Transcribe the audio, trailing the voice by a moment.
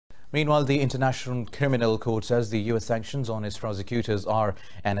Meanwhile, the International Criminal Court says the U.S. sanctions on its prosecutors are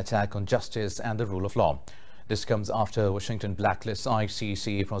an attack on justice and the rule of law. This comes after Washington blacklists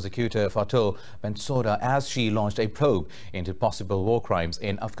ICC prosecutor Fatou Bensouda as she launched a probe into possible war crimes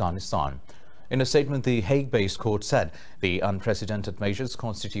in Afghanistan. In a statement, the Hague-based court said the unprecedented measures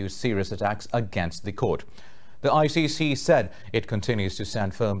constitute serious attacks against the court. The ICC said it continues to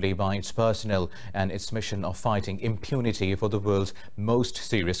stand firmly by its personnel and its mission of fighting impunity for the world's most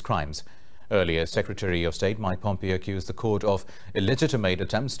serious crimes. Earlier, Secretary of State Mike Pompeo accused the court of illegitimate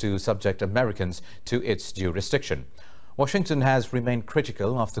attempts to subject Americans to its jurisdiction. Washington has remained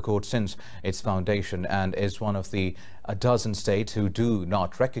critical of the court since its foundation and is one of a dozen states who do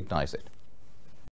not recognize it.